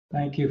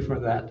Thank you for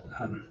that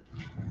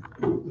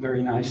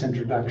very nice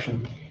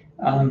introduction.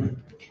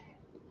 I'm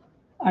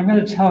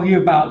going to tell you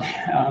about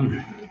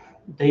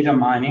data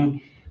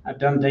mining. I've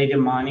done data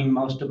mining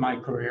most of my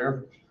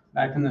career.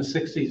 Back in the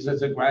 60s,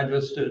 as a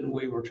graduate student,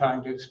 we were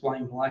trying to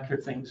explain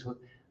molecular things with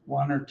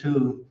one or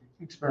two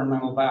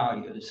experimental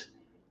values.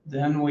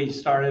 Then we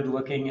started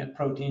looking at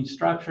protein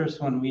structures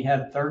when we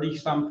had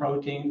 30-some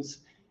proteins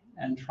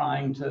and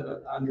trying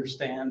to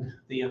understand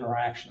the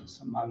interactions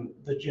among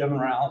the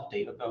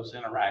generality of those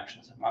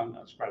interactions among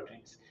those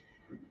proteins.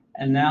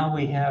 And now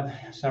we have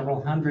several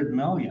 100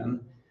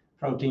 million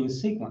protein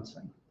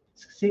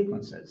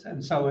sequences.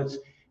 And so it's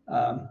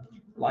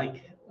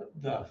like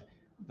the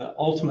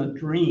ultimate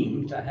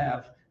dream to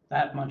have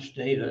that much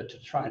data to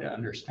try to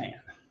understand.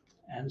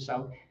 And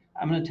so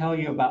I'm going to tell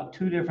you about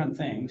two different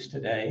things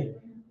today.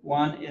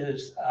 One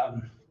is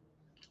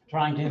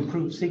trying to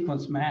improve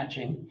sequence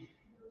matching.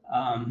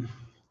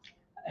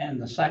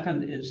 And the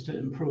second is to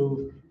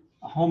improve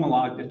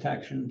homolog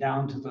detection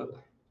down to the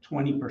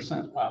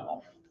 20%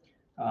 level.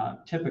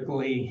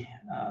 Typically,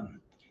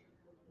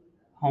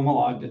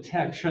 homolog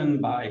detection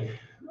by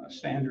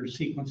standard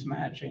sequence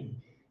matching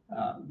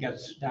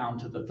gets down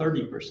to the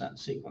 30%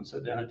 sequence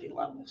identity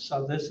level.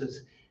 So this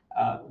is,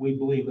 we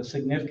believe, a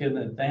significant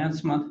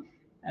advancement,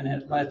 and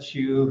it lets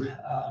you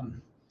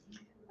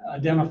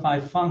identify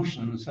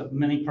functions of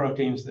many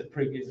proteins that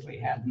previously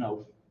had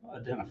no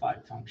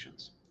identified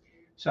functions.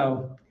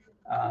 So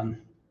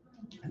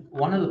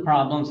one of the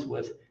problems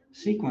with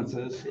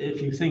sequences,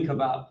 if you think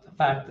about the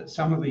fact that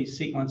some of these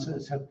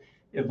sequences have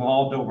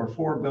evolved over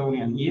 4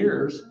 billion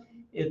years,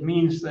 it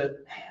means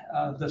that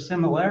the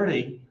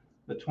similarity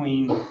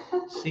between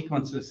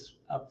sequences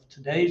of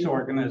today's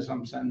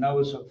organisms and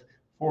those of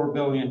 4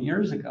 billion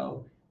years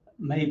ago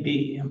may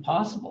be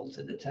impossible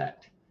to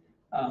detect.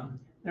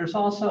 There's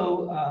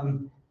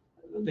also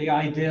the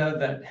idea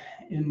that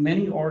in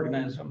many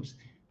organisms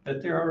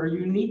that there are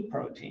unique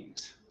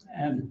proteins.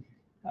 And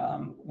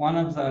one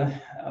of the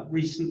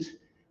recent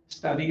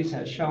studies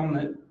has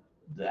shown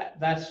that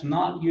that's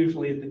not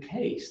usually the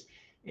case.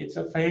 It's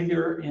a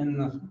failure in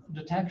the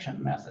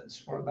detection methods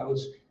for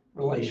those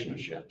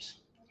relationships.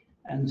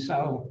 And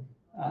so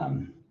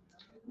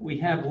we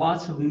have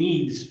lots of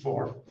needs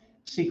for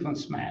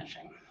sequence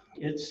matching.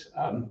 It's,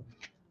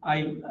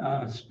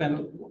 I spent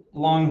a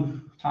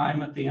long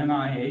time at the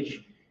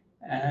NIH,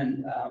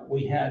 and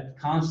we had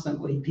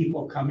constantly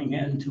people coming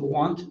in to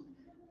want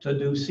to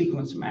do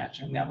sequence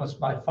matching. That was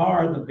by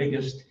far the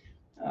biggest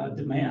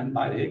demand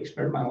by the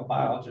experimental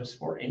biologists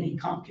for any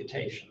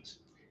computations.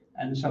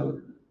 And so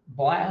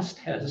BLAST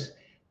has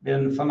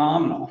been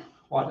phenomenal,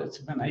 what it's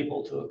been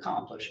able to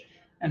accomplish,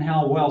 and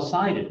how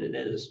well-cited it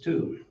is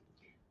too.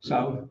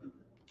 So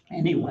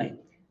anyway,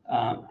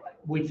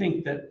 we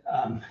think that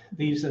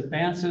these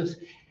advances,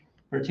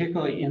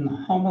 particularly in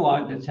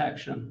homolog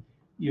detection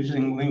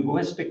using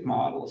linguistic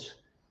models,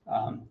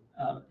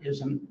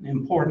 is an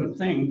important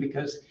thing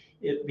because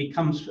it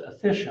becomes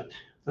efficient.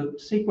 The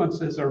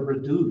sequences are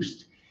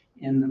reduced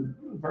in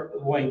the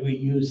way we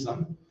use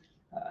them.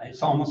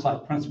 It's almost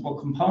like principal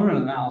component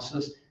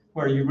analysis,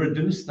 where you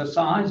reduce the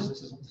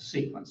sizes of the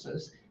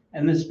sequences,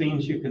 and this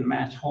means you can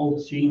match whole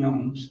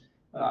genomes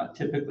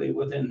typically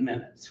within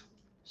minutes.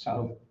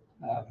 So,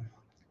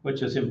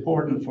 which is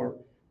important for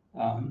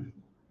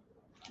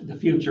the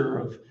future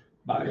of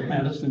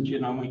biomedicine,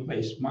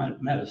 genomic-based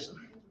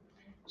medicine.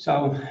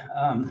 So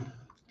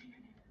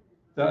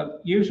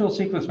the usual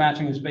sequence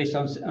matching is based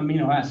on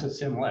amino acid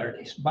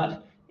similarities,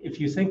 but if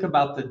you think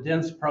about the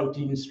dense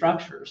protein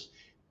structures,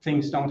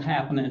 things don't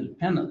happen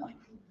independently.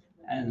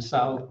 And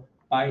so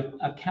by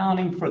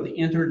accounting for the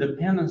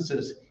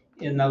interdependencies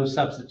in those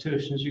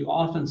substitutions, you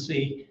often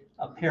see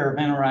a pair of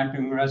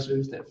interacting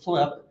residues that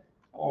flip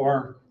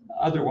or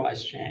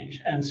otherwise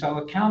change. And so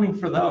accounting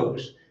for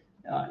those,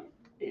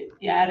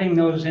 adding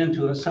those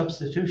into a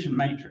substitution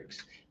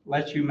matrix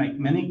lets you make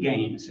many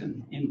gains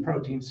in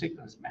protein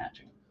sequence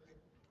matching.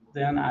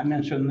 Then I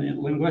mentioned the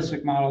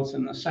linguistic models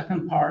in the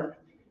second part,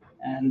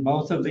 and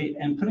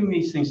putting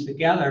these things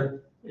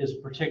together is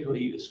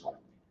particularly useful.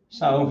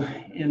 So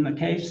in the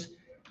case,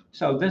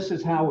 so this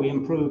is how we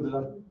improve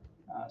the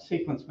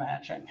sequence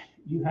matching.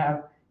 You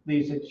have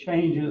these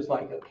exchanges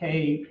like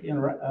a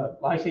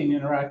lysine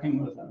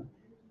interacting with a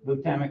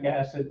glutamic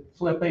acid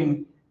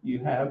flipping. You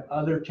have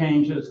other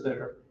changes that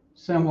are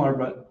similar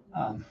but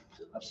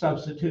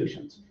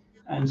substitutions.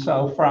 And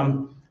so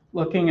from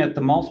looking at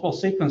the multiple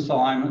sequence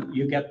alignment,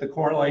 you get the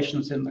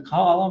correlations in the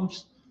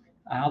columns,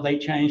 how they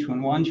change.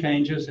 When one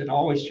changes, it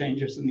always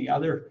changes in the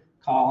other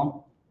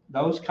column.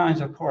 Those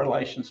kinds of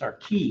correlations are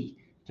key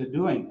to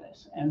doing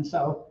this. And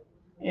so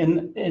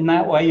in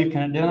that way, you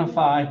can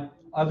identify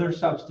other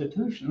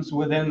substitutions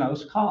within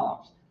those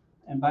columns.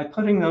 And by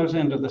putting those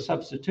into the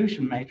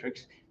substitution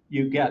matrix,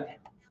 you get,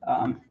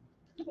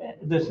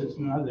 this is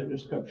another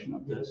description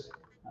of this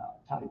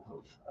type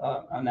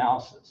of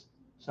analysis.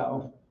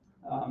 So,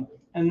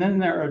 and then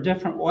there are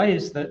different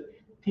ways that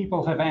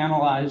people have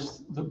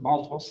analyzed the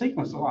multiple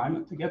sequence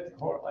alignment to get the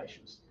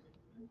correlations.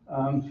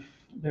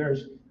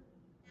 There's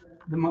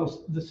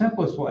the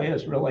simplest way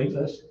is really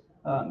this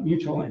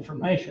mutual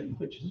information,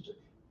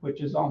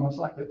 which is almost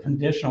like a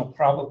conditional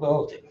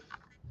probability.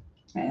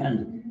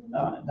 And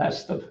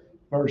that's the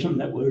version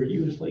that we're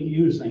usually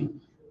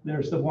using.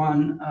 There's the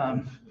one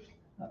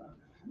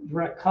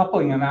direct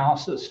coupling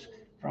analysis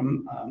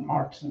from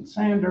Marks and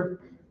Sander,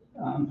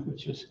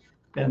 which has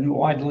been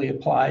widely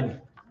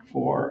applied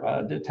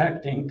for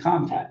detecting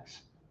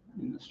contacts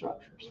in the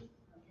structures.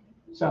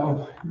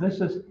 So this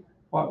is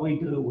what we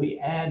do. We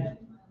add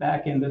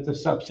back into the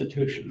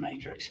substitution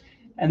matrix.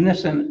 And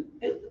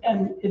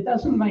it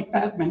doesn't make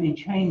that many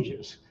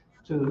changes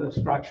to the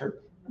structure.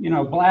 You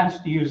know,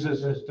 BLAST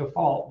uses as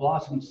default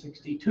Blossom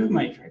 62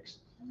 matrix.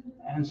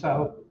 And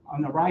so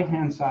on the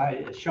right-hand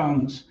side, it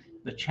shows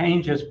the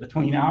changes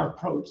between our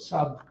approach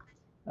sub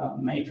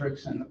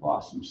matrix and the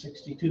Blossom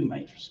 62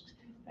 matrix.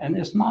 And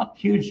it's not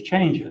huge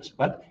changes,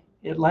 but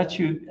it lets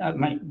you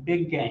make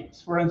big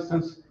gains. For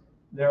instance,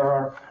 there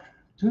are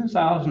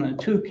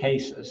 2002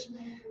 cases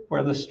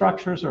where the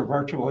structures are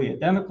virtually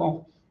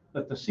identical,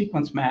 but the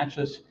sequence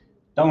matches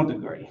don't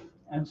agree.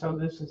 And so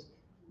this is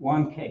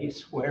one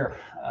case where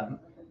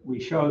we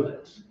show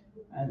this.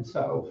 And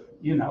so,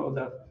 you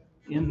know,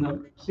 in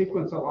the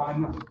sequence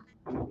alignment,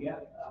 you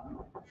get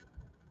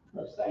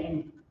the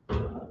same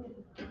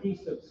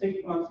piece of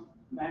sequence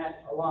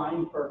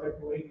aligned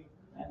perfectly.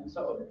 And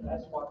so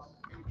that's what's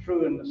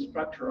true in the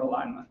structure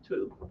alignment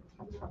too.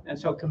 And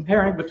so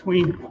comparing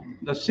between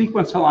the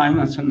sequence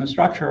alignments and the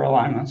structure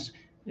alignments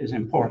is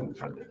important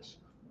for this.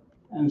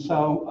 And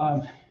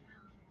so,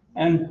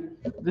 and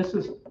this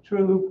is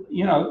true,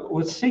 you know,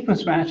 with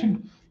sequence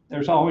matching,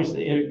 there's always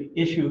the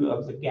issue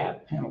of the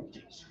gap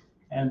penalties.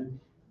 And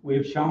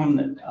we've shown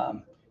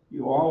that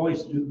you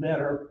always do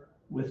better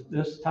with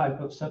this type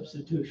of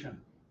substitution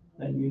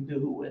than you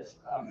do with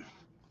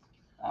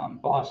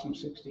Blossom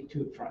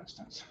 62, for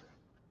instance.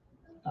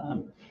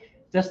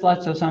 This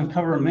lets us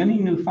uncover many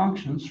new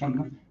functions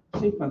from the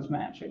sequence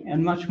matching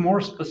and much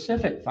more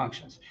specific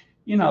functions.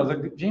 You know,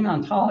 the gene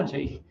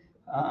ontology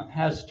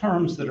has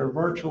terms that are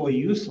virtually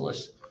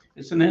useless.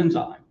 It's an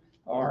enzyme,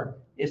 or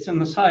it's in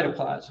the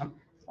cytoplasm,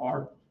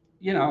 or,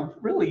 you know,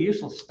 really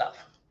useless stuff.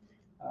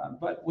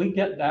 But we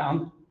get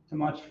down to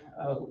much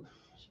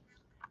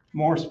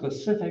more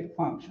specific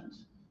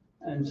functions.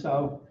 And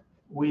so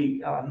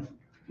we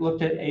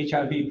looked at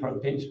HIV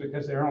proteins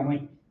because there are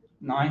only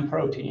 9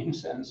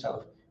 proteins, and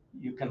so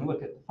you can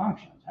look at the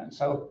functions. And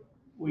so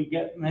we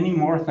get many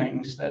more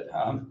things that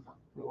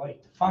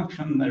relate to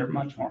function that are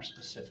much more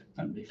specific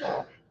than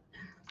before.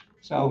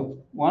 So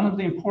one of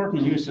the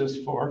important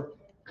uses for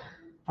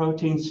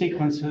protein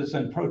sequences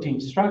and protein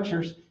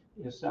structures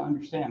is to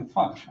understand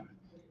function.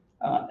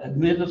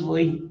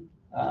 Admittedly,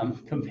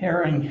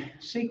 comparing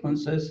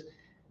sequences,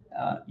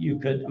 you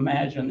could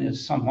imagine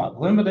is somewhat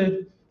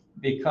limited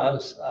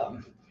because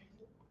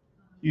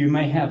you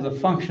may have the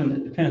function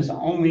that depends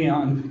only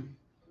on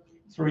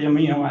 3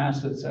 amino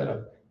acids at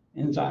an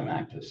enzyme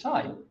active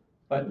site,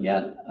 but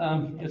yet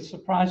it's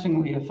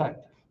surprisingly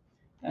effective.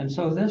 And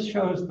so this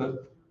shows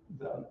the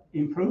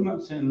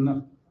improvements in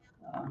the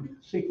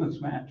sequence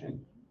matching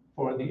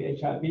for the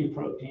HIV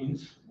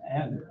proteins,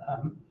 and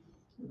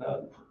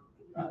the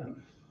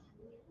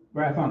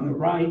graph on the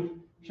right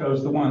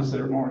shows the ones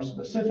that are more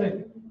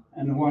specific,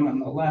 and the one on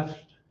the left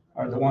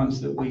are the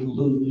ones that we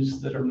lose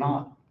that are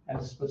not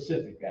as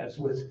specific as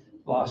with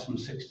Blossom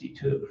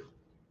 62.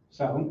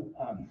 So,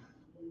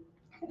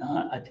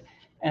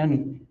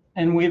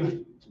 and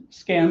we've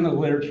scanned the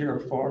literature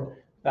for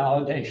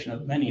validation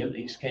of many of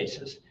these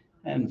cases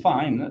and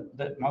find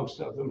that most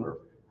of them are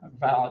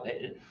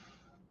validated.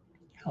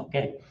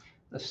 Okay,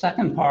 the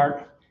second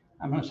part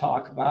I'm going to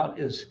talk about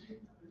is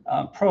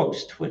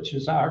PROST, which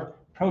is our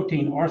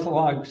protein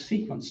ortholog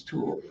sequence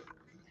tool.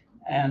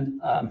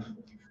 And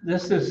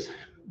this is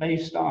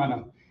based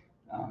on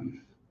a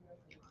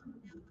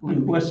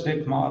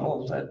linguistic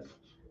model that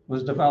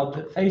was developed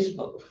at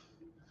Facebook.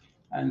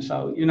 And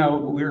so, you know,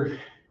 we're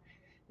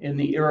in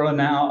the era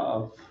now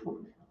of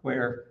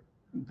where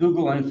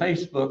Google and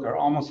Facebook are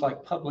almost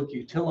like public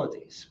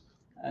utilities.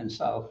 And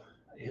so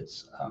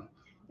it's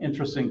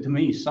interesting to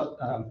me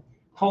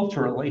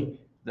culturally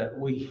that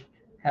we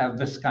have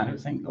this kind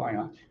of thing going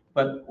on.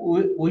 But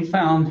we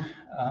found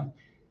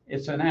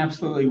it's an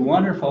absolutely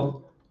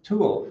wonderful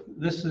tool.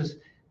 This is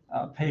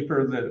a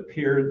paper that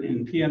appeared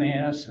in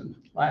PNAS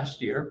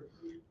last year.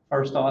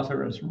 First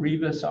author is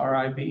Ribes,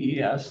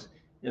 R-I-B-E-S,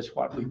 is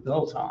what we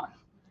built on.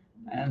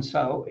 And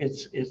so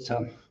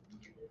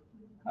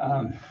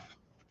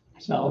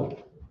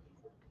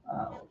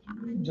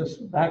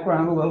just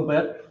background a little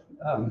bit.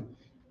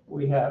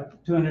 We have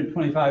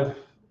 225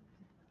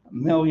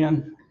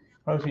 million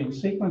protein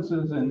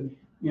sequences in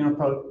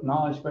UniProt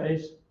knowledge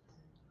base.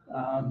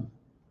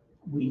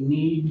 We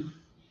need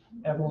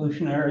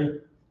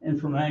evolutionary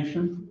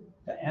information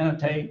to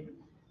annotate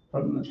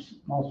from the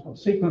multiple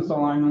sequence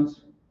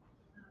alignments.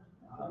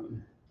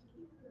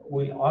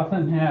 We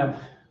often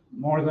have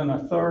more than a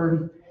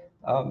third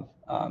of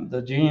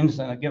the genes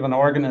in a given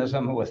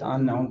organism with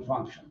unknown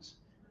functions.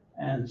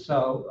 And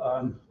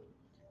so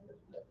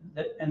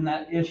in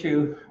that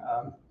issue,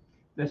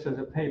 this is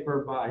a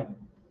paper by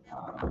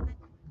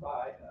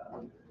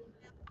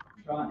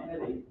John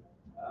Eddy,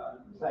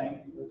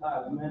 saying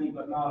that many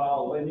but not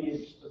all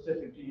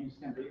lineage-specific genes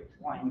can be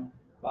explained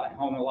by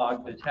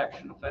homolog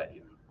detection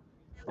failure.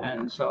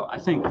 And so I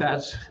think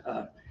that's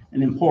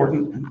an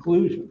important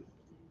conclusion.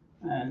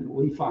 And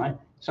we find,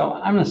 so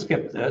I'm going to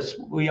skip this.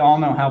 We all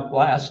know how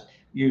BLAST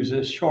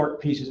uses short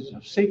pieces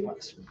of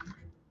sequence.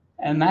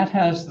 And that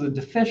has the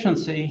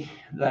deficiency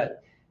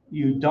that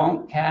you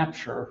don't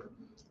capture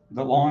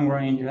the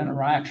long-range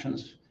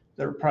interactions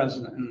that are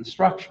present in the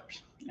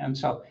structures. And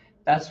so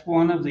that's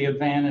one of the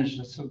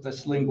advantages of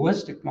this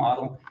linguistic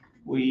model.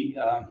 We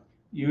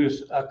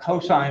use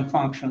cosine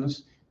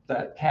functions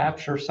that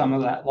capture some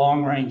of that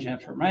long-range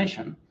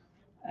information.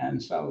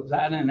 And so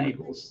that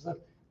enables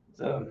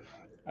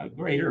a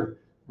greater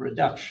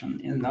reduction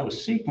in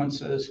those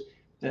sequences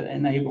that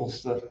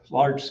enables the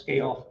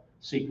large-scale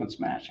sequence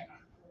matching.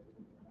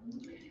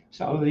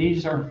 So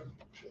these are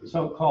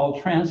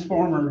so-called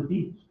transformer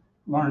deep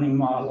learning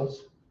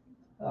models.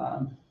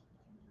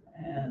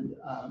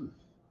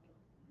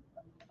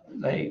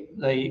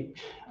 They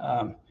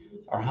are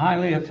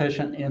highly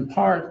efficient in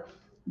part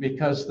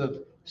because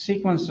the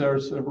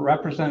sequencers are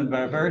represented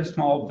by a very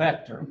small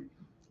vector,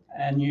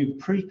 and you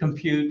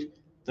pre-compute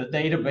the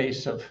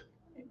database of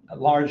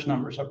large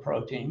numbers of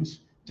proteins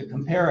to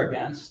compare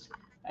against.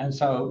 And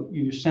so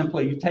you're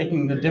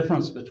taking the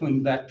difference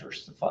between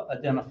vectors to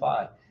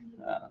identify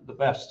the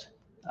best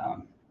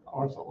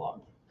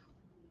ortholog.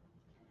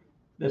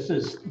 This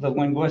is the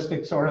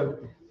linguistic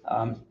sort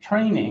of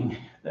training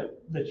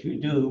that you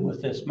do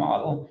with this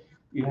model.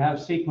 You have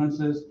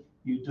sequences,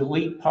 you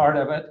delete part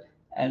of it,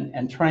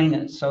 and train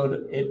it so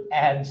that it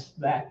adds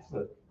back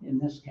the, in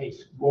this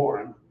case,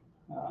 boring.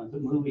 The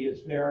movie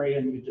is very,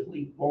 and you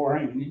delete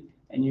boring,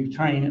 and you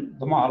train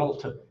the model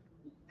to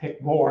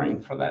pick boring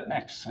for that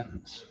next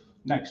sentence,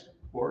 next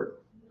word.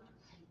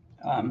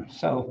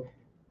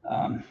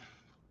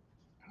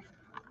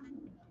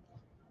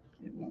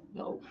 It won't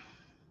go.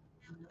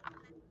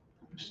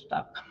 I'm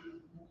stuck.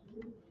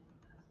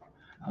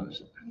 How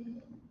is it?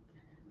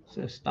 It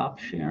says stop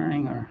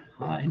sharing or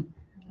hide.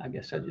 I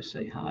guess I just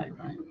say hide,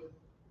 right?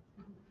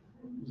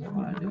 Is that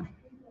what I do?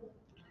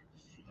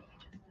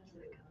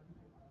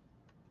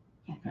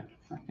 Okay.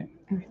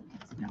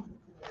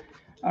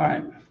 All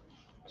right.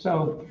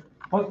 So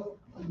what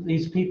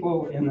these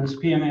people in this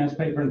PNAS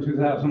paper in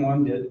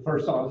 2001 did,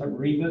 first author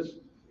Rivas,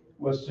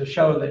 was to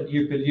show that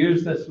you could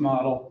use this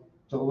model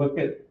to look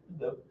at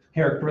the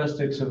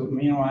characteristics of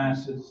amino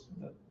acids,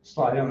 the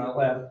slide on the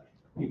left.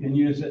 You can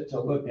use it to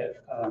look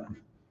at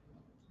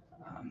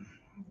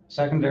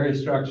secondary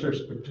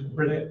structures,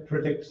 to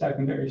predict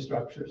secondary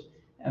structures.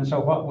 And so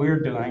what we're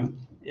doing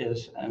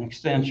is an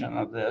extension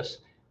of this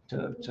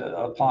to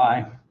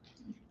apply.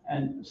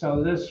 And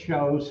so this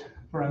shows,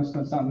 for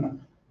instance, on the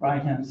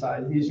right-hand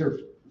side, these are,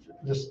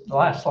 the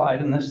last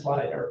slide and this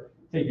slide are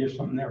figures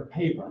from their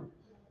paper.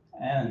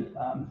 And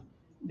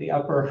the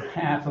upper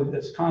half of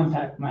this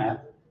contact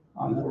map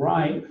on the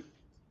right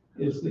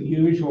is the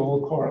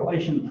usual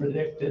correlation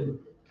predicted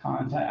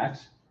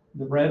contacts.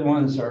 The red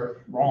ones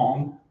are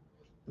wrong,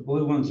 the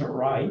blue ones are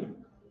right,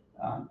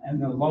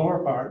 and the lower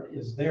part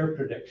is their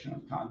prediction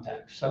of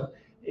contacts. So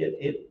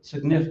it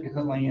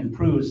significantly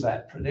improves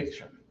that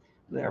prediction,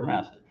 their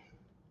method.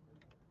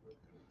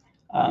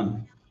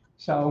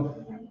 So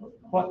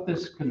what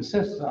this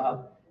consists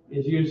of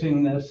is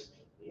using this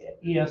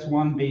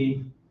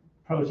ISMB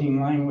protein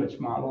language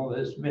model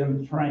that's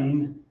been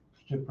trained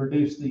to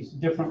produce these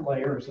different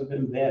layers of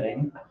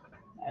embedding.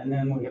 And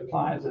then we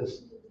apply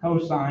this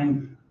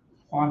cosine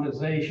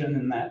quantization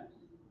in that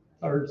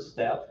third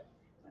step.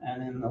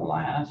 And in the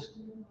last,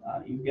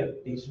 you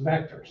get these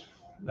vectors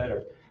that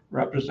are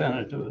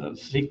representative of the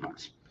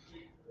sequence.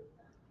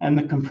 And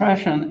the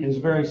compression is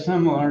very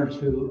similar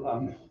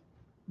to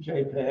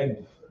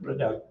JPEG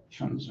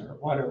reductions or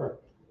whatever.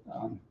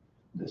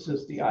 This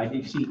is the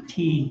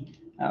IDCT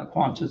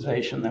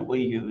quantization that we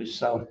use.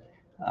 So,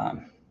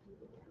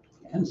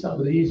 and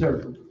so these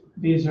are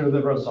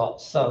the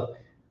results. So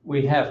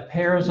we have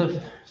pairs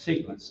of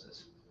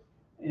sequences.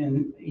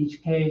 In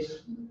each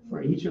case,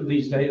 for each of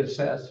these data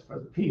sets, for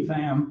the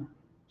PFAM,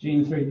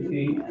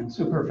 Gene3D, and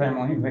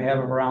superfamily, we have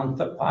around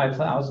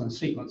 5,000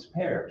 sequence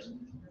pairs.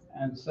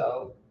 And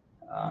so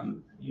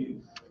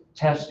you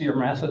test your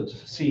method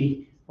to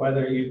see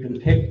whether you can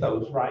pick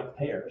those right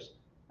pairs.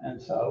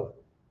 And so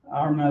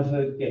our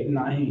method gave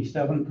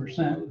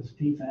 97% with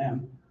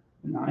PFAM,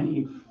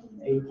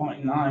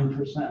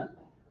 98.9%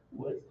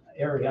 with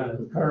area under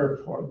the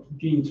curve for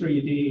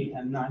Gene3D,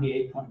 and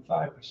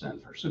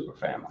 98.5% for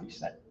superfamily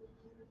set.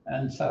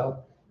 And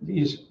so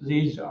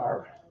these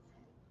are,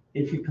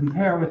 if you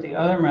compare with the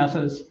other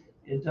methods,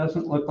 it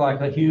doesn't look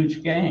like a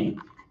huge gain,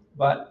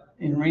 but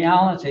in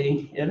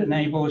reality, it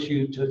enables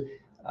you to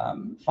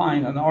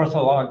find an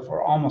ortholog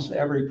for almost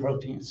every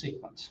protein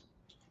sequence.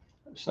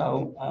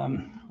 So,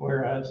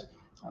 whereas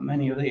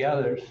many of the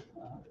others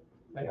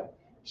fail.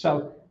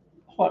 So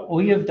what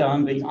we have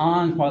done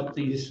beyond what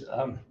these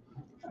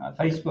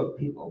Facebook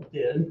people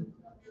did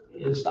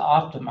is to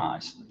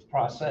optimize the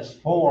process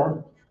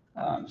for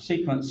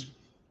sequence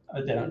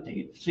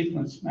identity,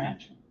 sequence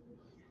matching.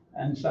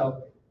 And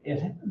so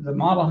the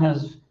model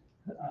has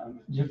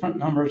different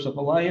numbers of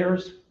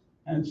layers.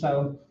 And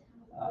so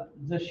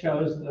this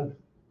shows the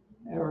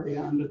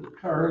area under the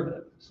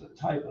curve. It's a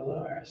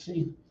typo there, I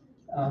see.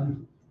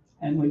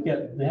 And we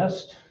get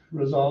best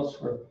results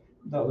for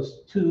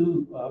those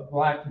two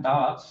black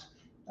dots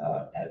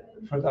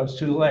for those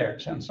two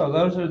layers. And so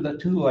those are the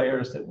two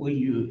layers that we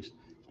use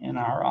in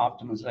our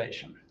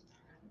optimization.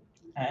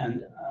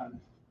 And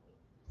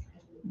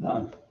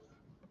the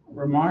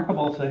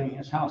remarkable thing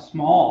is how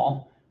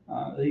small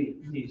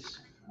these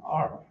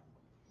are.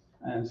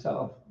 And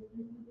so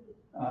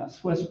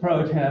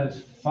SwissProt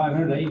has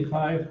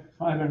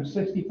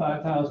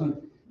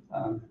 565,000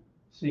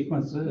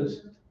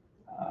 sequences.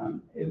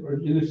 It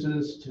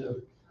reduces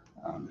to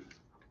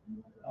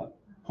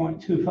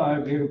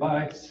 0.25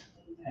 gigabytes,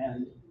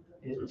 and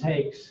it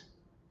takes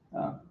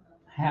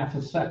half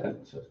a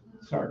second to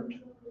search.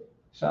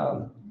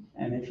 So,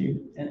 and if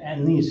you,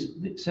 and these,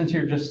 since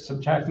you're just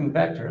subtracting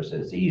vectors,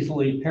 it's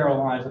easily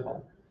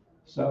parallelizable.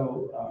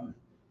 So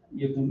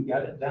you can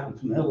get it down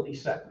to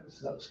milliseconds,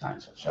 those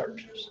kinds of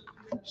searches.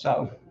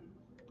 So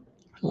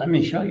let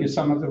me show you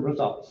some of the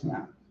results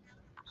now.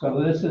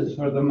 So this is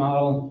for the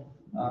model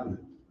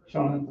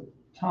shown at the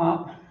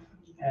top.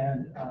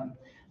 And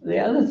the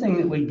other thing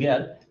that we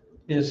get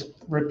is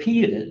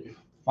repeated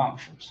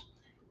functions.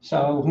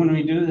 So when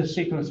we do the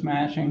sequence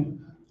matching,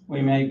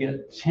 we may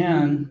get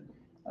 10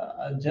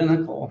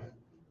 identical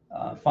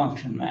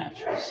function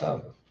matches.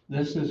 So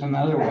this is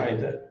another way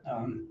that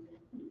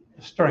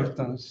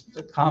strengthens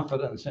the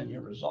confidence in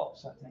your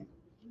results, I think.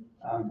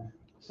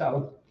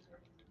 So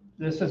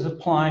this is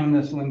applying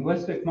this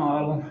linguistic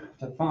model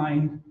to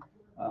find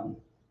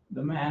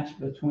the match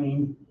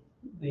between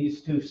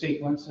these two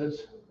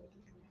sequences.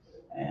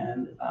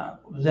 And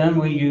then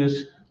we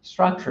use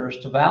structures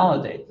to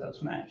validate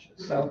those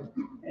matches. So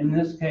in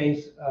this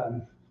case,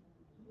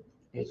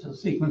 it's a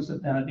sequence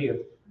identity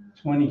of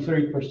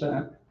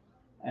 23%,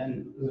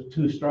 and the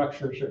two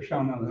structures are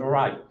shown on the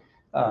right.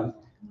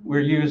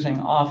 We're using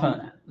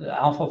often the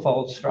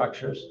AlphaFold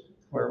structures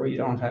where we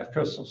don't have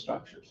crystal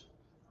structures.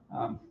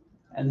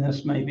 And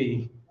this may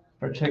be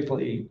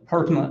particularly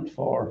pertinent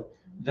for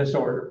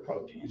disordered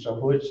proteins, of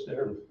which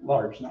there are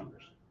large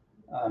numbers.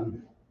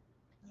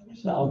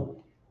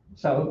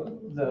 So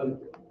the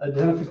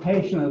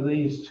identification of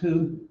these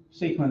two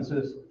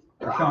sequences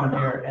are shown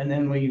here, and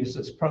then we use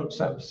this prot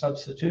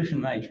substitution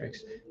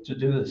matrix to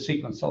do the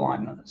sequence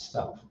alignment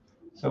itself.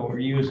 So we're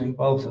using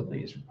both of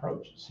these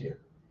approaches here.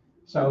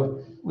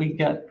 So we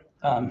get,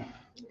 and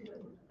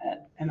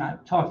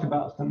I've talked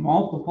about the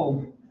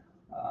multiple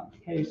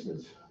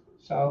cases.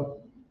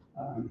 So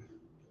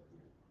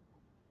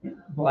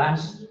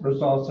blast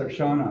results are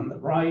shown on the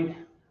right.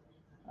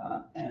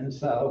 And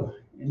so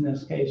in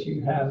this case,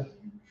 you have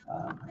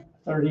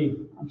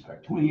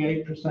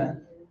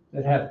 28%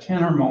 that have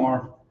 10 or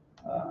more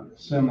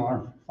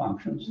similar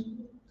functions,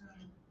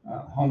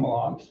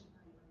 homologs.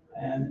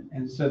 And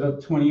instead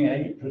of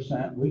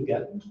 28%, we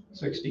get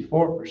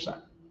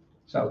 64%.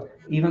 So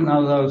even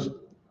though those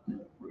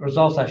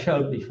results I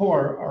showed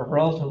before are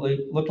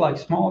relatively, look like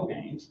small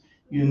gains,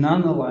 you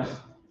nonetheless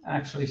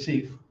actually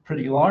see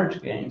pretty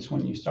large gains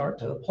when you start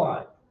to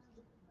apply.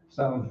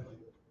 So,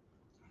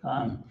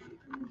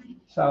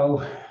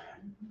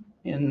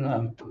 in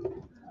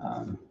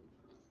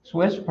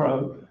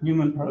SwissProt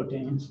human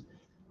proteins,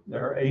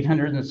 there are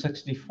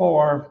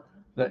 864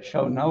 that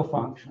show no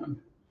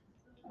function.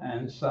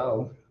 And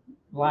so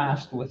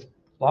BLAST with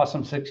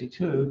Blossom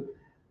 62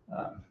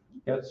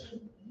 gets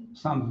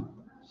some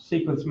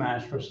sequence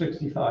match for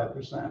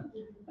 65%,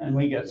 and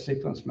we get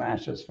sequence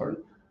matches for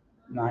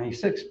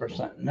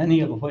 96%,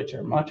 many of which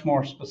are much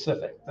more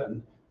specific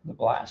than the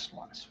BLAST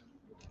ones.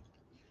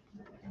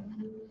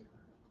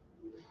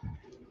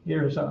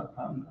 Here's an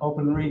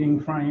open reading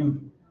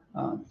frame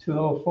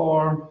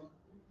 204,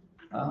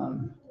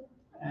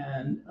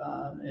 and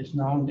it's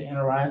known to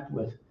interact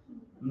with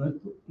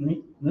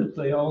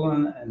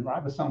nucleolin and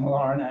ribosomal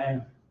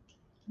RNA,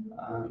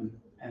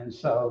 and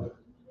so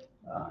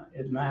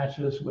it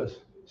matches with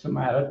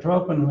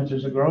somatotropin, which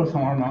is a growth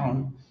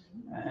hormone,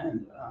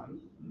 and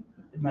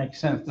it makes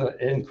sense that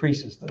it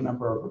increases the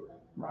number of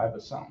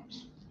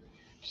ribosomes.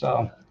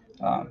 So,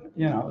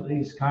 you know,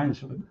 these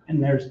kinds of,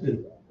 and there's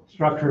the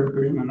structure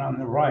agreement on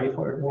the right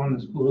where one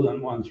is blue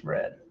and one's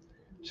red.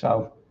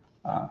 So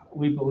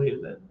we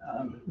believe that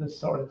this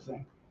sort of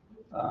thing.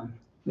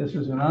 This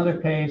is another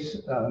case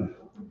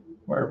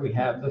where we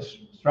have the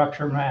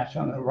structure match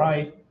on the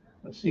right,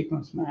 the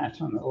sequence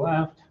match on the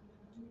left.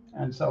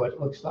 And so it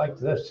looks like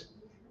this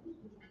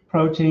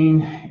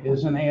protein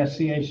is an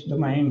ASCH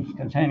domain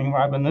containing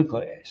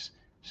ribonuclease.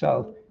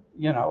 So,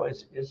 you know,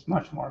 it's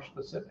much more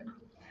specific.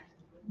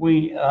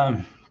 We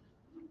have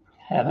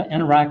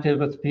interacted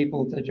with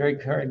people at the J.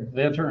 Craig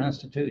Venter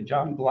Institute,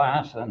 John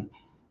Glass and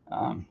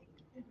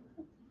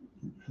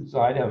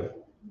Zaida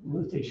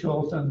Luthi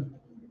Schulten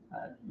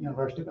at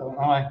University of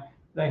Illinois.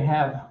 they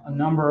have a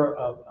number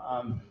of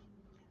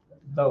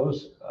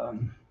those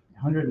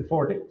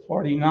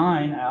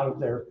 149 out of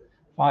their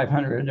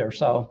 500 or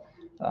so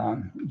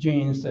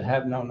genes that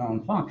have no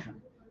known function.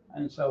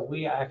 And so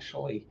we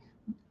actually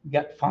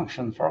get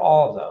function for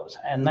all of those.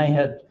 And they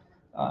had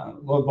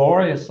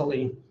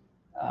laboriously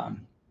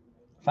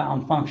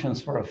found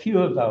functions for a few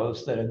of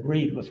those that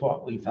agreed with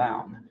what we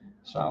found.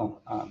 So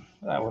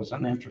that was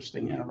an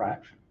interesting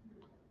interaction.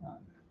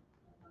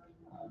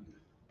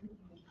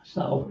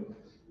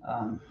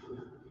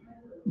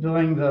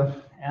 Doing the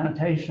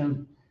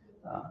annotation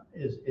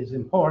is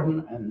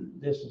important, and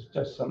this is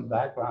just some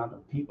background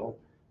of people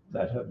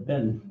that have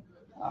been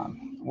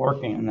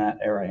working in that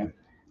area,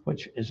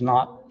 which is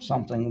not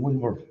something we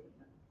were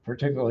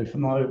particularly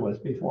familiar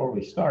with before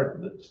we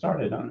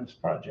started on this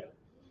project.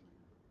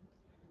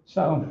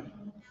 So,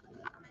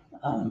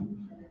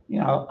 you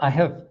know, I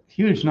have a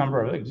huge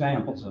number of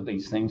examples of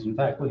these things. In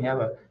fact, we have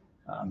a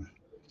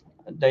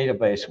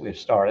database we've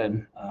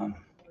started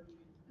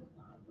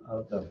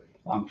of the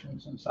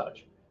functions and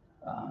such.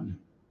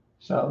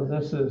 So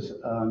this is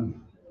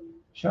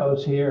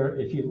shows here,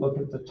 if you look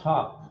at the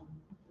top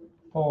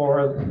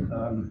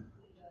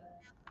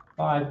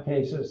 5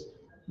 cases,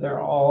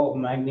 they're all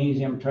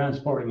magnesium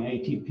transporting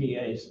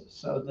ATPases.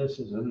 So this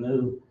is a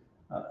new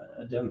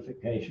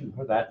identification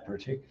for that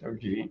particular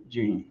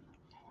gene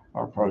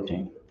or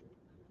protein.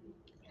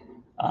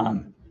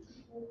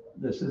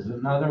 This is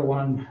another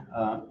one,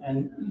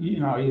 and you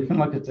know, you can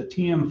look at the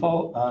TM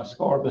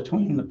score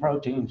between the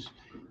proteins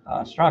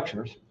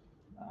structures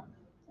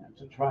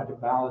to try to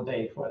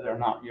validate whether or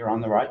not you're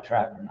on the right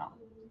track or not.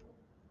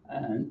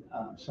 And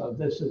so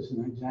this is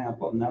an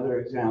example, another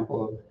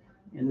example of,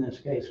 in this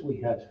case, we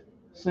have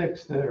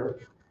 6 that are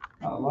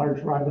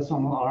large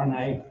ribosomal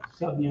RNA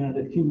subunit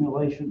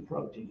accumulation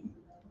protein.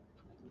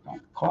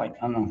 I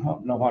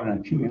don't know what an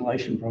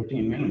accumulation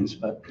protein means,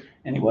 but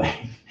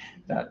anyway,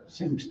 that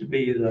seems to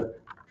be the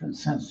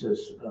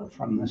consensus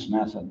from this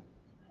method.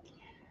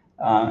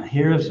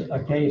 Here's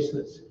a case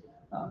that's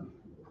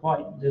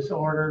quite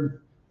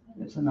disordered.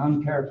 It's an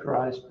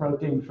uncharacterized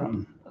protein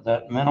from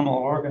that minimal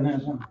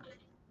organism.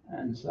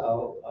 And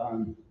so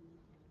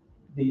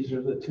these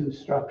are the 2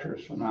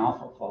 structures from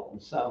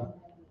AlphaFold. So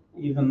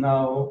even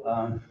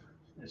though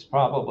it's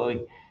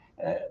probably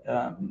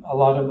a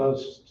lot of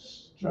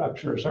those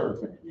structures are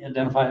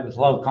identified as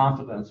low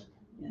confidence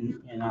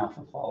in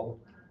AlphaFold,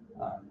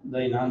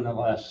 they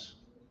nonetheless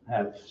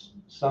have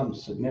some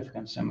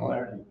significant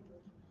similarity.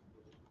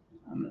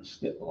 I'm going to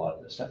skip a lot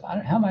of this stuff.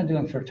 How am I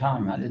doing for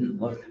time? I didn't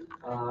look.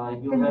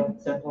 You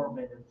have 10 more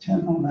minutes.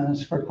 10 more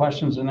minutes for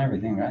questions and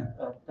everything, right?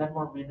 10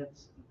 more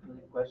minutes,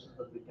 including questions,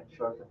 but we can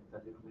shorten it a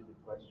little bit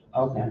with questions.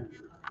 Okay.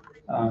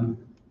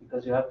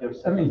 Because you have your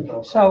second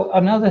talk. So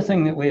another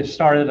thing that we have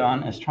started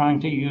on is trying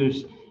to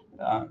use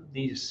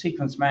these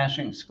sequence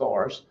matching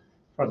scores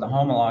for the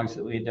homologs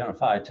that we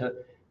identify to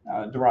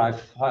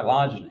derive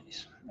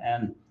phylogenies.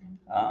 And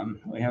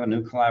we have a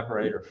new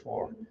collaborator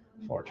for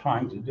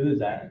trying to do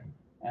that.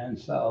 And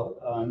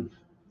so,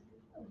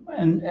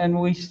 and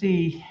we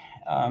see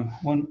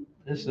when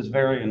this is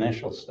very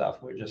initial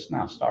stuff, we're just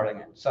now starting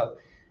it. So,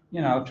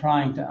 you know,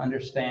 trying to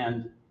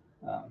understand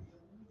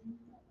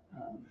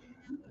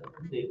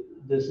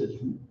this is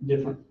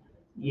different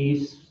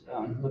yeasts,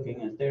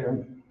 looking at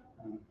their,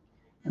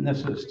 and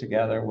this is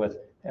together with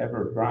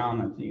Everett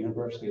Brown at the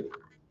University of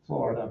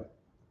Florida.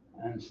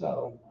 And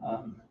so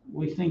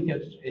we think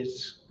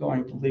it's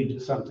going to lead to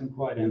something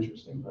quite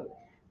interesting, but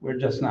we're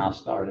just now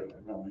starting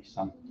it, really.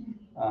 So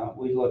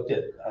we looked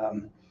at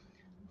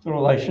the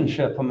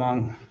relationship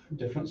among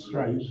different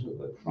strains of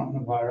the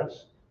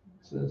coronavirus.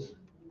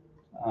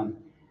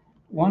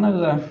 One of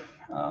the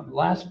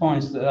last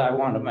points that I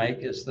want to make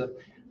is the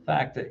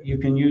fact that you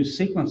can use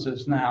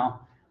sequences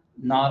now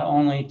not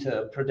only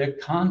to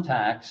predict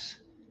contacts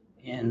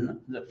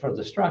for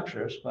the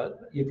structures,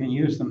 but you can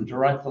use them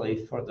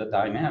directly for the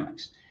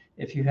dynamics.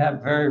 If you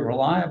have very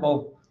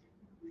reliable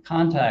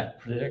contact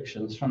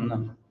predictions from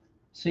the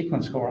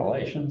sequence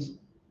correlations,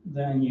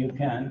 then you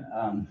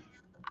can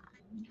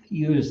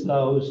use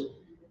those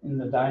in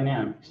the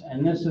dynamics.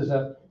 And this is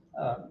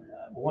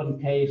one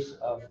case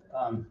of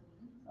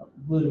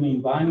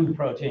glutamine binding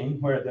protein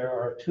where there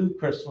are 2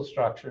 crystal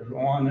structures,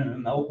 one in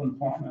an open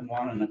form and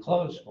one in a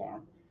closed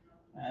form.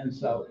 And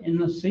so in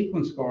the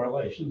sequence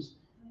correlations,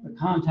 the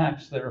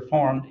contacts that are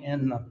formed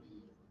in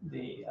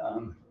the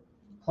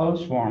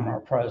closed form are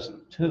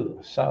present too.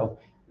 So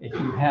if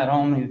you had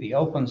only the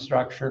open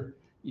structure,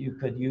 you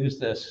could use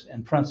this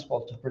in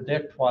principle to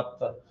predict what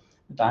the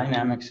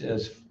dynamics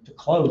is to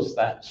close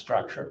that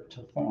structure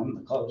to form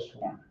the closed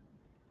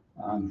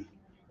form.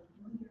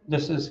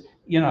 This is,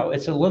 you know,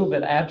 it's a little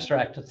bit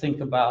abstract to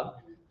think about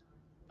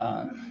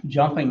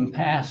jumping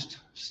past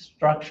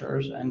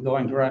structures and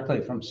going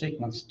directly from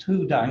sequence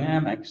to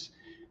dynamics.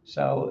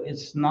 So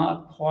it's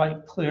not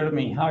quite clear to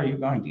me how you're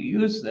going to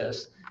use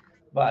this,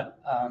 but,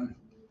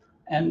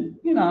 and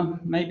you know,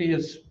 maybe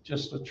it's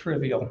just a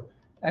trivial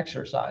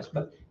exercise,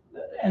 but,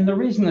 and the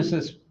reason this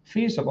is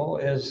feasible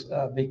is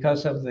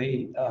because of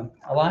the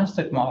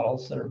elastic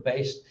models that are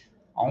based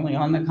only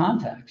on the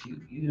contacts.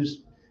 You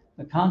use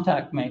the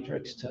contact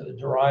matrix to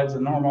derive the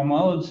normal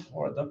modes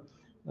for the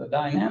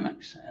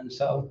dynamics. And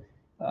so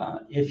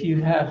if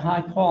you have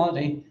high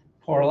quality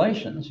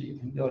correlations, you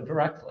can go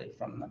directly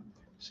from the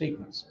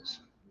sequences.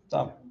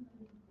 So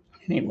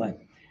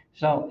anyway,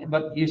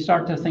 but you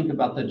start to think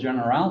about the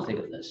generality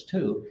of this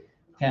too.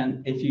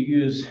 If you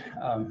use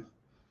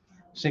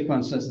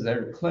sequences that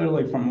are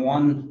clearly from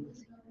one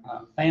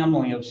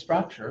family of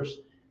structures,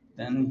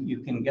 then you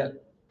can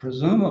get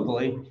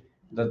presumably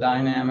the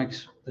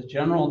dynamics, the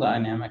general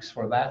dynamics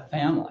for that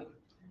family.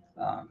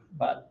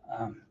 But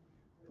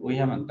we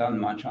haven't done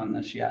much on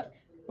this yet.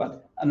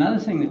 But another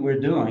thing that we're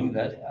doing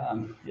that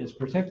is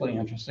particularly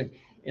interesting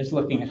is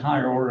looking at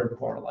higher order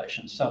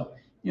correlations. So,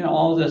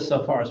 all of this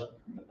so far as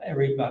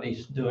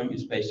everybody's doing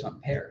is based on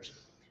pairs.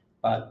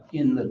 But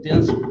in the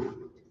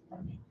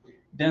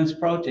dense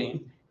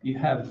protein, you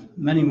have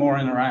many more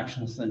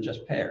interactions than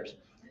just pairs.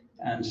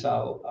 And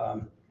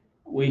so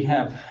we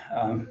have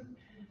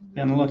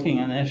been looking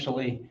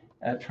initially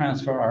at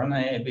transfer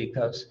RNA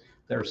because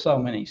there are so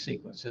many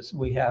sequences.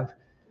 We have,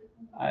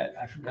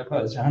 I forget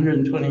what it's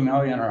 120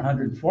 million or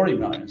 140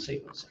 million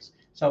sequences.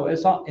 So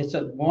it's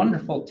a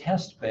wonderful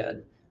test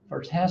bed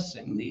for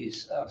testing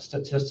these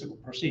statistical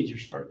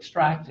procedures for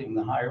extracting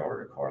the higher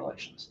order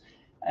correlations.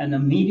 And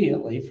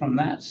immediately from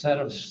that set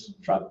of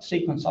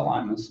sequence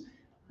alignments,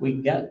 we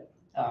get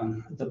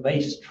the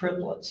base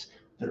triplets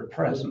that are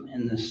present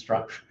in this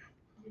structure.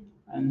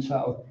 And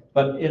so,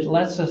 but it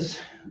lets us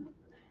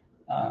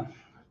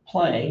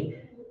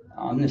play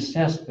on this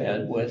test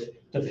bed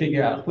to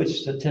figure out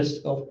which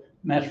statistical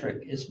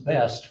metric is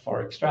best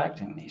for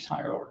extracting these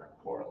higher order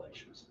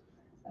correlations.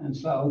 And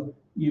so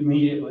you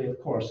immediately,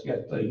 of course,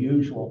 get the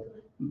usual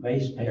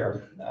base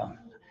pair.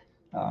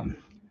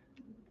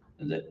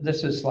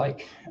 This is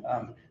like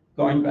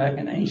going back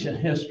in ancient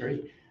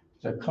history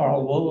to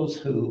Carl Woese,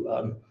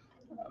 who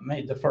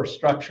made the first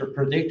structure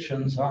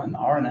predictions on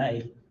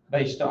RNA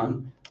based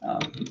on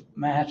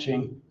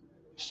matching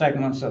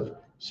segments of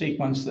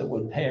sequence that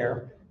would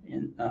pair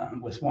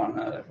with one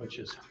another, which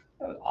is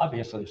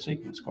obviously a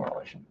sequence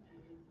correlation.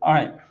 All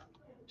right,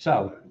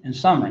 so in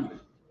summary,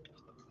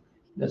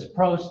 this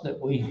approach that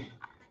we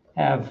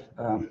have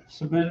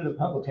submitted a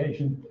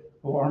publication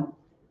for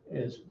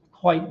is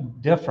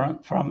quite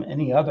different from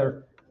any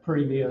other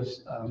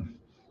previous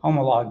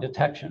homolog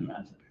detection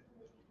method.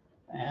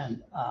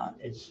 And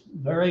it's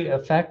very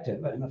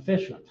effective and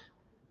efficient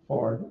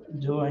for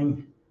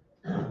doing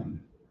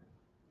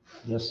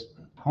this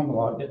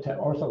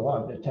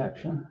ortholog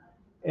detection.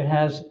 It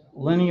has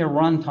linear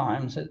run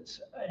times. It's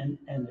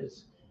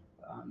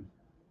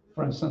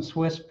for instance,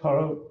 Swiss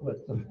probe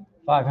with the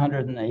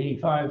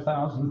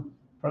 585,000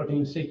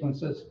 protein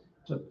sequences.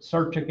 To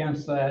search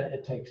against that,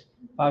 it takes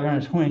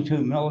 522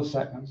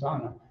 milliseconds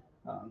on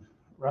a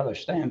rather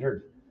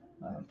standard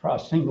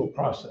single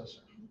processor.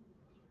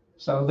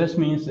 So this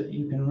means that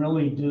you can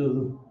really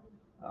do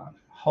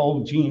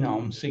whole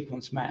genome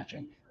sequence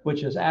matching,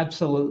 which is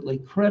absolutely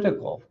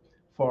critical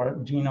for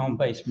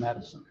genome-based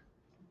medicine.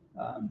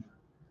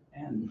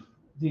 And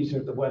these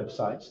are the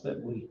websites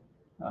that we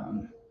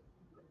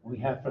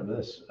have for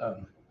this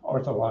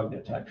ortholog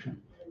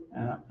detection.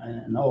 And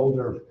an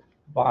older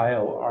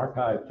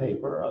bioRxiv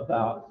paper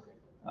about,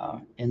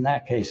 in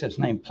that case, it's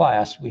named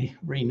PLAST. We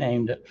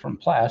renamed it from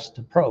PLAST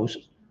to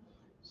PROST.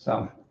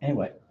 So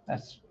anyway,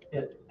 that's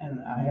it.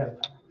 And I have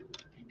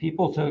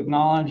people to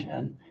acknowledge.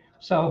 And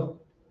so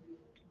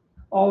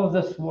all of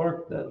this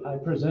work that I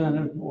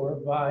presented were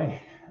by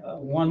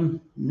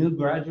one new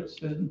graduate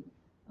student,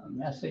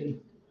 Messi,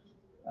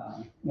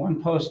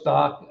 one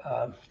postdoc,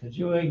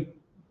 Kajui,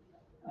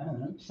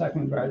 and a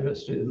second graduate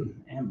student,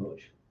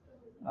 Ambush.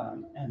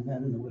 And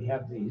then we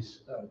have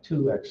these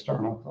two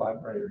external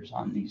collaborators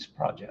on these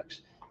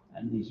projects.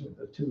 And these are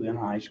the two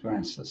NIH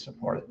grants that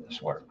supported this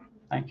work.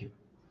 Thank you.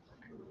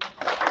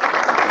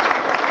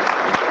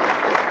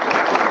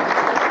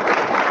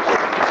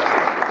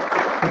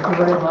 Thank you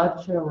very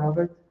much,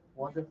 Robert.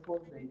 Wonderful.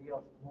 The idea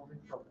of moving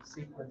from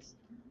sequence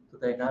to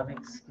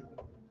dynamics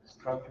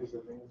structure is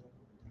amazing.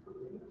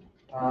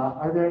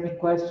 Are there any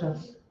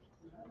questions?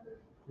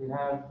 We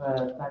have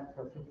time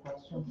for a few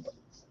questions.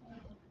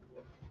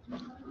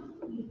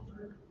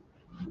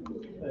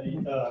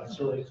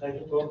 So thank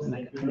you both.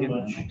 Thank you very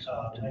much. I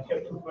have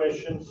two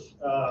questions.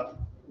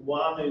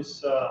 One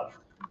is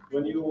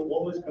when you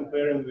always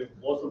comparing with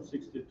Blossom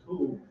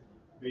 62,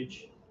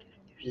 which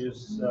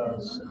is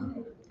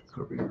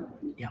Career.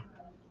 Yeah.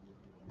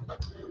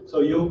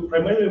 So you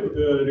primarily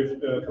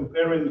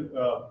comparing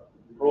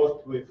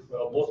Prost with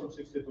Blossom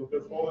 62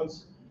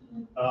 performance,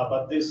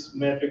 but this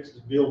matrix is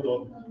built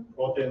on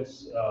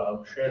proteins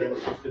sharing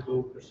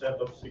 62%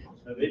 of sequence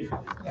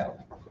validation. Yeah.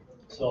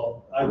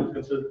 So I would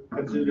consider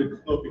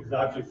it not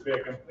exactly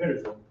fair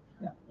comparison.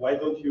 Yeah. Why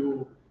don't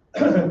you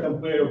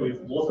compare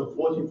with Blossom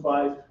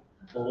 45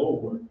 or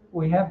lower?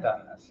 We have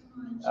done this.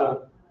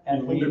 So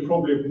and it would be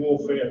probably more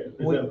fair to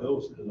present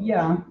those.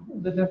 Yeah,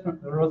 the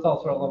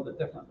results are a little bit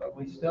different, but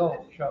we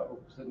still show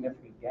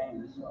significant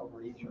gains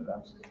over each of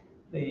those.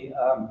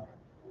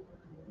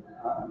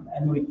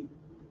 And we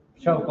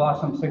show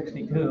Blossom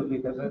 62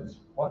 because it's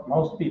what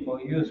most people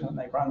use when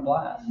they run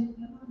BLAST.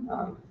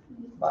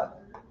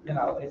 But, you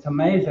know, it's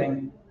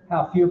amazing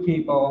how few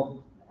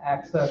people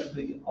access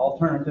the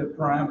alternative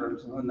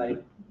parameters when they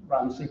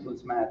run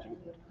sequence matching.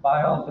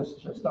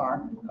 Biologists just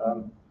aren't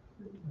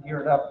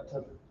geared up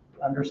to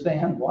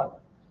understand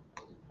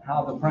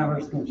how the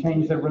parameters can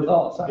change their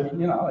results. I mean,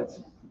 you know,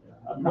 it's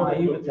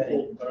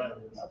naivete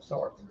of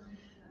sorts.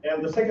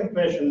 And the second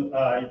question,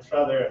 it's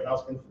rather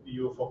asking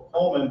you for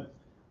comment.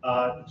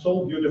 It's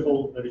all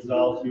beautiful, the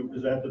results you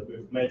presented.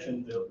 We've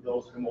mentioned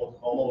those remote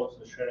homologs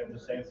sharing the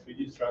same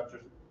 3D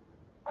structures.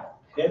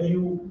 Have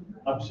you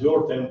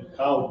observed and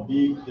how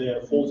big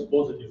the false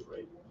positive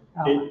rate?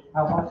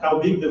 How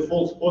big the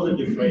false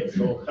positive rate?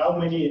 So how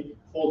many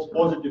false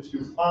positives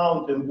you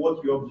found and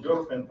what you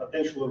observed and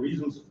potential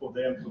reasons for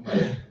them to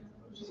make?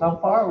 So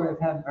far, we've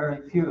had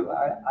very few.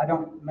 I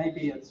don't,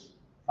 maybe it's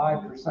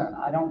 5%.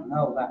 I don't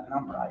know that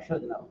number. I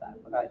should know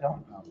that, but I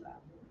don't know that.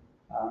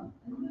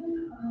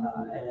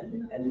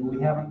 And we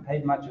haven't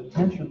paid much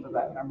attention to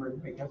that number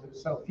because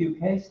it's so few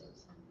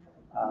cases.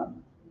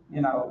 You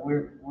know,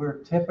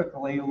 we're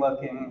typically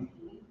looking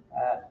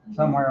at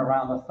somewhere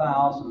around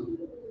 1,000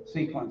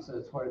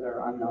 sequences where there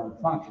are unknown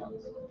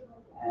functions.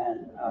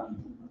 And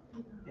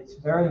it's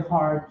very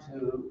hard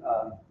to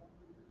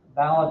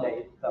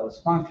validate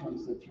those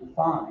functions that you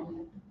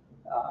find.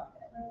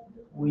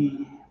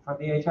 For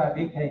the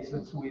HIV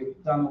cases, we've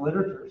done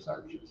literature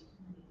searches.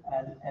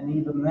 And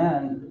even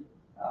then,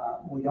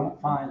 we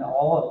don't find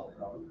all of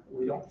them.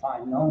 We don't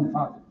find known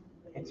functions,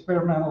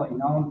 experimentally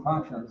known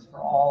functions for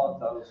all of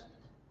those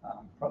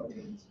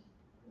proteins.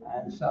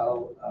 And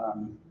so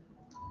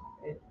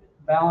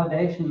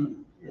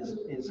validation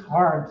is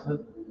hard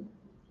to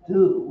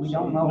do. We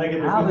don't know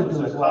how to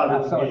do it well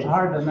enough, so it's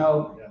hard to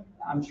know. Yeah.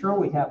 I'm sure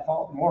we have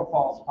more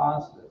false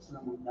positives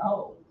than we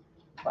know,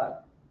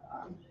 but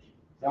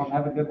don't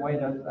have a good way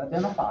to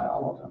identify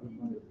all of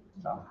them.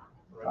 So,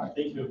 right.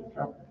 Thank you.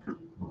 Sure.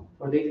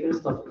 For the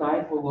interest of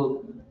time,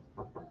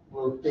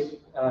 we'll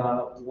take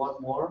one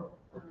more,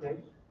 okay?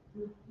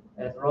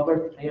 And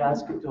Robert, may I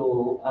ask you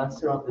to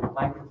answer on the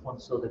microphone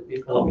so the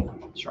people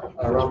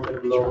around the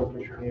globe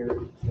can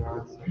hear your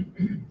answer.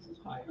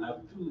 Hi, I have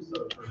two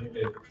sort of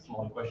related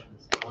small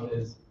questions. One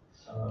is,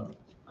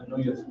 I know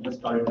you've just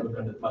started to look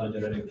at the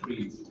phylogenetic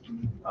trees.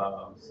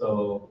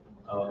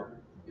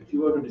 If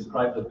you were to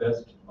describe the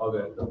best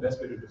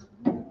way to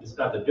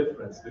describe the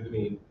difference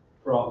between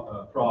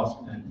Frost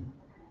and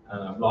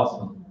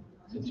Blossom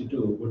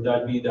 62, would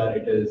that be that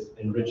it is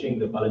enriching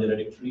the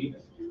phylogenetic tree,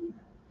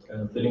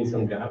 filling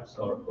some gaps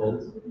or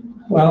holes?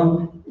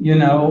 Well, you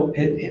know,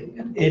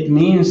 it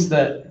means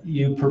that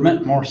you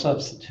permit more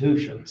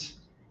substitutions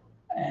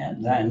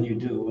than you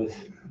do with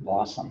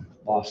Blossom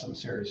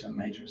series and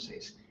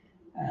matrices.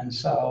 And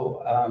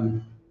so,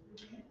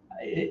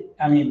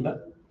 I mean,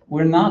 but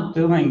we're not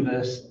doing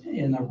this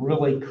in a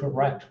really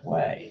correct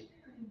way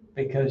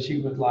because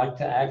you would like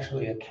to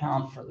actually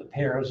account for the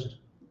pairs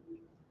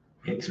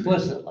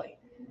explicitly.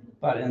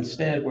 But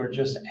instead, we're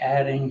just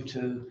adding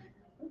to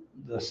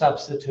the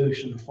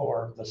substitution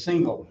for the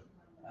single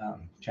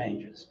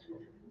changes.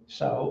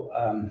 So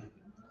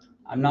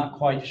I'm not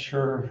quite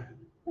sure.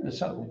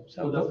 So that's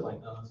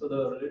fine. So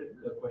the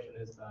related question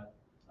is that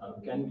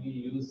can we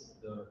use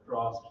the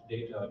Frost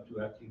data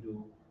to actually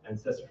do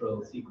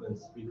ancestral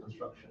sequence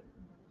reconstruction?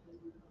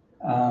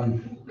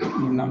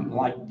 You know,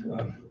 like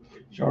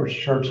George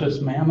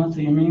Church's mammoth,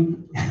 you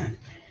mean?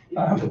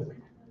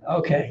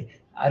 Okay,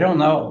 I don't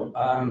know.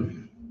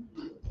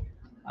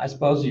 I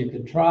suppose you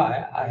could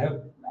try.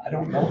 I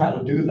don't know how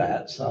to do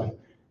that, so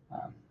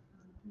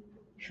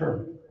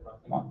sure.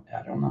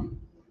 I don't know.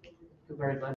 Thank you very much.